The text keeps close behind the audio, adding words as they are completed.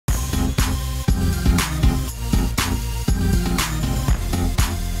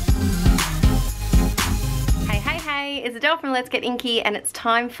Adele from Let's Get Inkie, and it's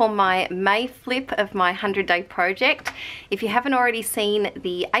time for my May flip of my 100-day project. If you haven't already seen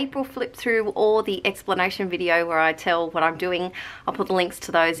the April flip through or the explanation video where I tell what I'm doing, I'll put the links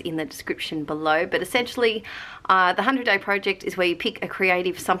to those in the description below. But essentially, the 100-day project is where you pick a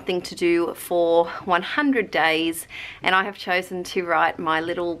creative something to do for 100 days, and I have chosen to write my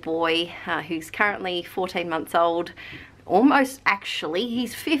little boy, who's currently 14 months old. Almost, actually,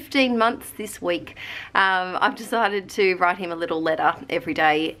 he's 15 months this week. I've decided to write him a little letter every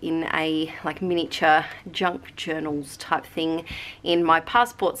day in a like miniature junk journals type thing in my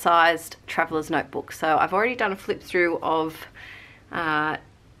passport sized traveler's notebook. So I've already done a flip through of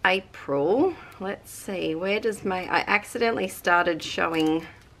April. Let's see, where does May, I accidentally started showing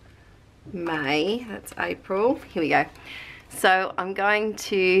May, that's April, here we go. So I'm going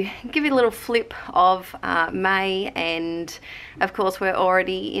to give you a little flip of May, and of course we're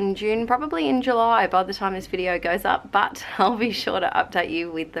already in June, probably in July by the time this video goes up, but I'll be sure to update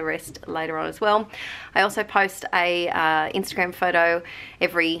you with the rest later on as well. I also post a Instagram photo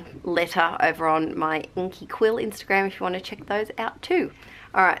every letter over on my Inkie Quill Instagram if you want to check those out too.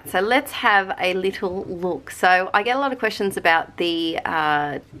 Alright, so let's have a little look. So I get a lot of questions about the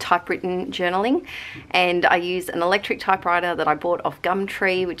typewritten journaling, and I use an electric typewriter that I bought off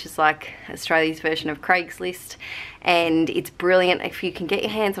Gumtree, which is like Australia's version of Craigslist, and it's brilliant. If you can get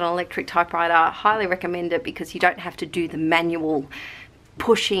your hands on an electric typewriter, I highly recommend it because you don't have to do the manual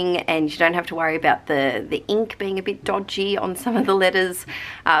pushing, and you don't have to worry about the ink being a bit dodgy on some of the letters,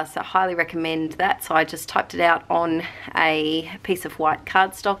 so highly recommend that. So I just typed it out on a piece of white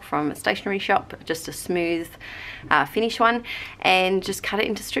cardstock from a stationery shop, just a smooth finish one, and just cut it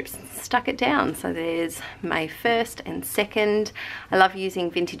into strips and stuck it down. So there's May 1st and 2nd. I love using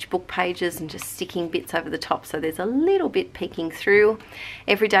vintage book pages and just sticking bits over the top so there's a little bit peeking through.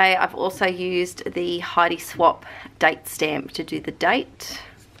 Every day I've also used the hiiiii swap date stamp to do the date,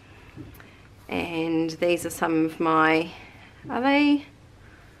 and these are some of my, I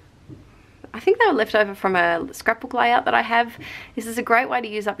think they were left over from a scrapbook layout that I have. This is a great way to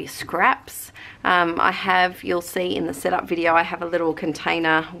use up your scraps. I have, you'll see in the setup video, I have a little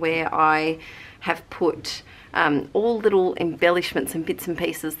container where I have put all little embellishments and bits and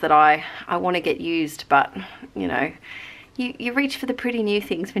pieces that I want to get used, but you know, you reach for the pretty new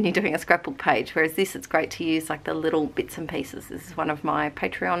things when you're doing a scrapbook page, whereas this, it's great to use like the little bits and pieces. This is one of my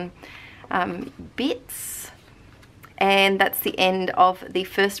Patreon bits, and that's the end of the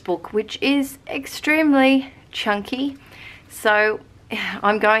first book, which is extremely chunky, so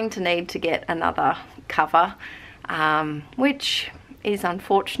I'm going to need to get another cover, which is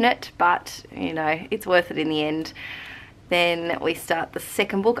unfortunate, but you know, it's worth it in the end. Then we start the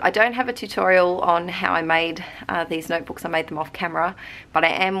second book. I don't have a tutorial on how I made these notebooks. I made them off camera, but I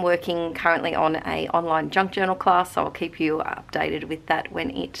am working currently on an online junk journal class, so I'll keep you updated with that when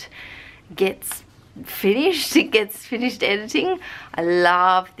it gets finished. It gets finished editing. I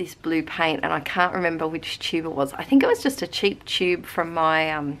love this blue paint, and I can't remember which tube it was. I think it was just a cheap tube from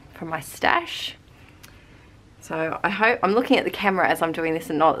my stash. So I hope, I'm looking at the camera as I'm doing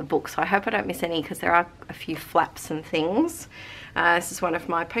this and not at the book, so I hope I don't miss any because there are a few flaps and things. This is one of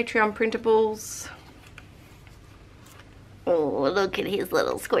my Patreon printables. Oh, look at his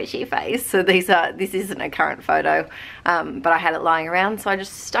little squishy face. So this isn't a current photo, but I had it lying around, so I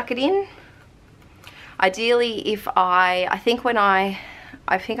just stuck it in. Ideally, if I think I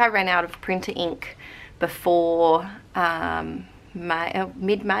ran out of printer ink before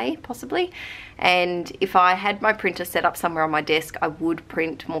mid-May possibly, and if I had my printer set up somewhere on my desk, I would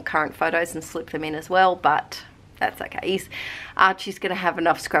print more current photos and slip them in as well, but that's okay. Archie's going to have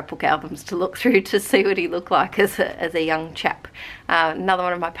enough scrapbook albums to look through to see what he looked like as a young chap. Another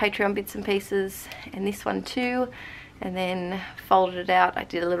one of my Patreon bits and pieces, and this one too, and then folded it out. I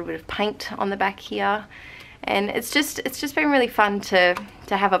did a little bit of paint on the back here, and it's just been really fun to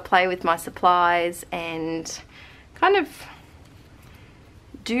have a play with my supplies and kind of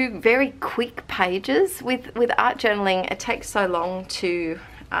do very quick pages. With art journaling, it takes so long to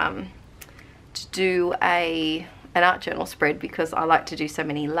do an art journal spread because I like to do so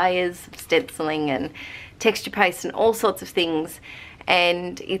many layers of stenciling and texture paste and all sorts of things,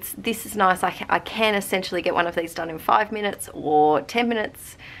 and this is nice. I can essentially get one of these done in 5 minutes or 10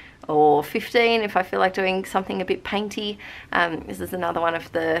 minutes or 15 if I feel like doing something a bit painty. This is another one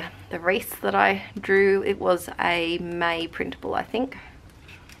of the wreaths that I drew. It was a May printable, I think.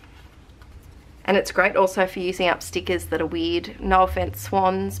 And it's great also for using up stickers that are weird. No offense,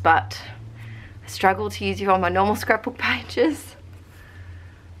 swans, but I struggle to use you on my normal scrapbook pages.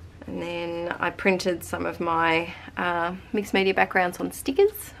 And then I printed some of my mixed media backgrounds on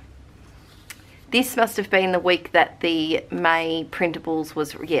stickers. This must have been the week that the May printables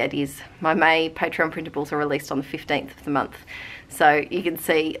was, yeah, it is. My May Patreon printables are released on the 15th of the month. So you can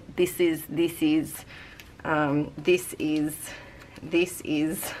see this is,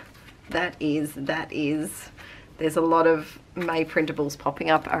 that is. There's a lot of May printables popping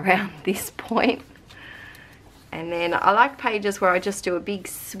up around this point. And then I like pages where I just do a big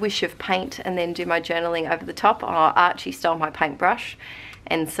swish of paint and then do my journaling over the top. Archie stole my paintbrush,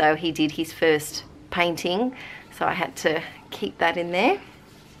 and so he did his first painting, so I had to keep that in there.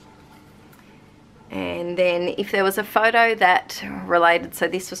 And then if there was a photo that related, so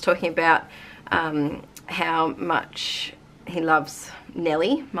this was talking about how much he loves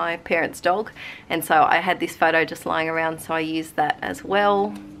Nellie, my parents' dog, and so I had this photo just lying around, so I used that as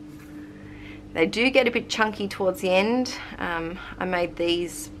well. They do get a bit chunky towards the end. I made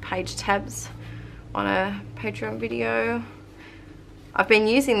these page tabs on a Patreon video. I've been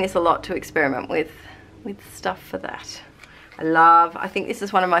using this a lot to experiment with stuff for that. I think this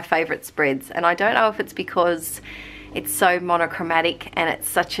is one of my favorite spreads, and I don't know if it's because it's so monochromatic and it's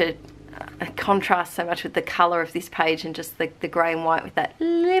such a contrast so much with the color of this page and just the grey and white with that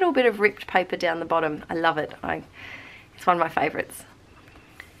little bit of ripped paper down the bottom. I love it. It's one of my favorites.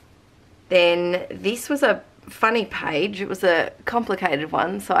 Then this was a funny page. It was a complicated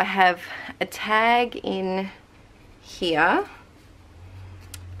one. So I have a tag in here,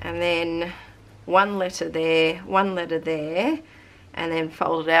 and then one letter there, and then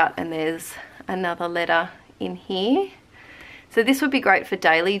fold it out, and there's another letter in here. So this would be great for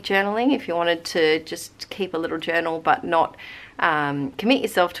daily journaling if you wanted to just keep a little journal but not commit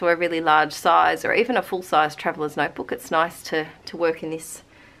yourself to a really large size or even a full-size traveler's notebook. It's nice to work in this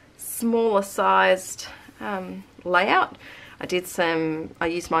smaller sized layout. I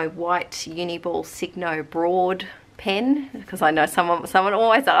used my white Uniball Signo Broad pen because I know someone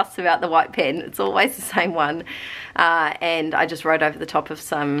always asks about the white pen. It's always the same one, and I just wrote over the top of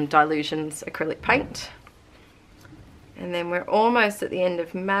some Dilutions acrylic paint. And then we're almost at the end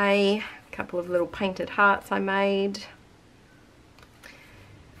of May. A couple of little painted hearts I made.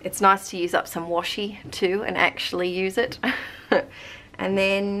 It's nice to use up some washi too and actually use it. And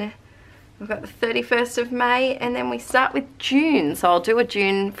then we've got the 31st of May, and then we start with June. So I'll do a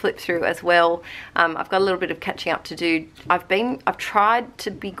June flip through as well. I've got a little bit of catching up to do. I've tried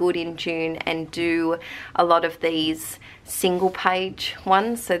to be good in June and do a lot of these single page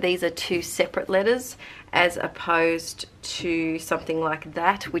ones. So these are 2 separate letters, as opposed to something like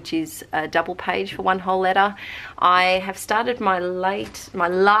that, which is a double page for one whole letter. I have started my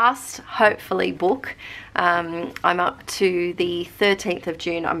last, hopefully, book. I'm up to the 13th of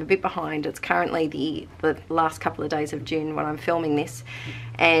June. I'm a bit behind. It's currently the last couple of days of June when I'm filming this.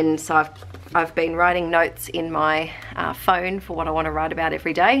 And so I've been writing notes in my phone for what I want to write about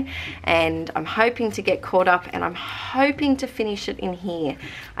every day. And I'm hoping to get caught up, and I'm hoping to finish it in here.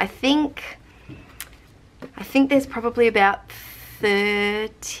 I think there's probably about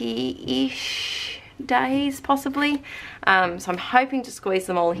 30-ish days possibly. So I'm hoping to squeeze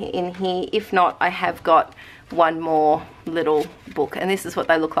them all in here. If not, I have got one more little book, and this is what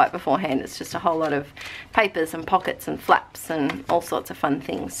they look like beforehand. It's just a whole lot of papers and pockets and flaps and all sorts of fun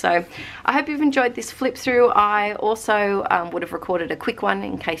things. So I hope you've enjoyed this flip through. I also would have recorded a quick one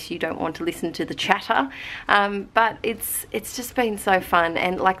in case you don't want to listen to the chatter, but it's just been so fun.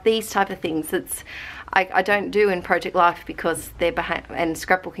 And like these type of things, I don't do in Project Life because they're behind, and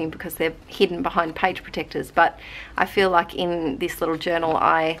scrapbooking because they're hidden behind page protectors, but I feel like in this little journal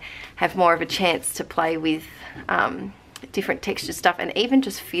I have more of a chance to play with different texture stuff, and even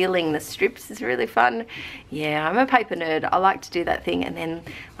just feeling the strips is really fun. Yeah, I'm a paper nerd. I like to do that thing, and then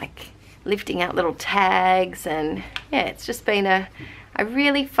like lifting out little tags, and yeah, it's just been a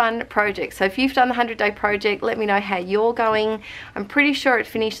really fun project. So if you've done the 100-day project, let me know how you're going. I'm pretty sure it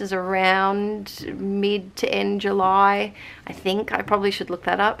finishes around mid to end July, I think. I probably should look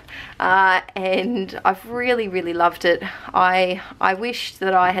that up. And I've really loved it. I wish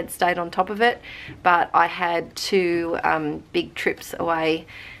that I had stayed on top of it, but I had 2 big trips away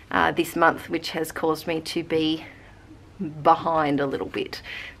this month, which has caused me to be behind a little bit.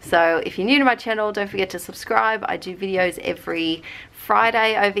 So if you're new to my channel, don't forget to subscribe. I do videos every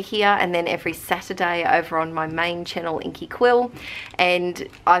Friday over here, and then every Saturday over on my main channel, Inkie QUILL. And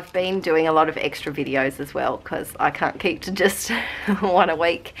I've been doing a lot of extra videos as well because I can't keep to just one a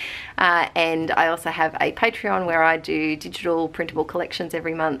week. And I also have a Patreon where I do digital printable collections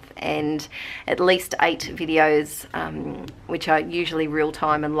every month, and at least 8 videos, which are usually real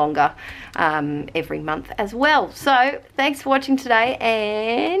time and longer, every month as well. So thanks for watching today,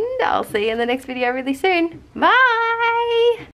 and I'll see you in the next video really soon. Bye!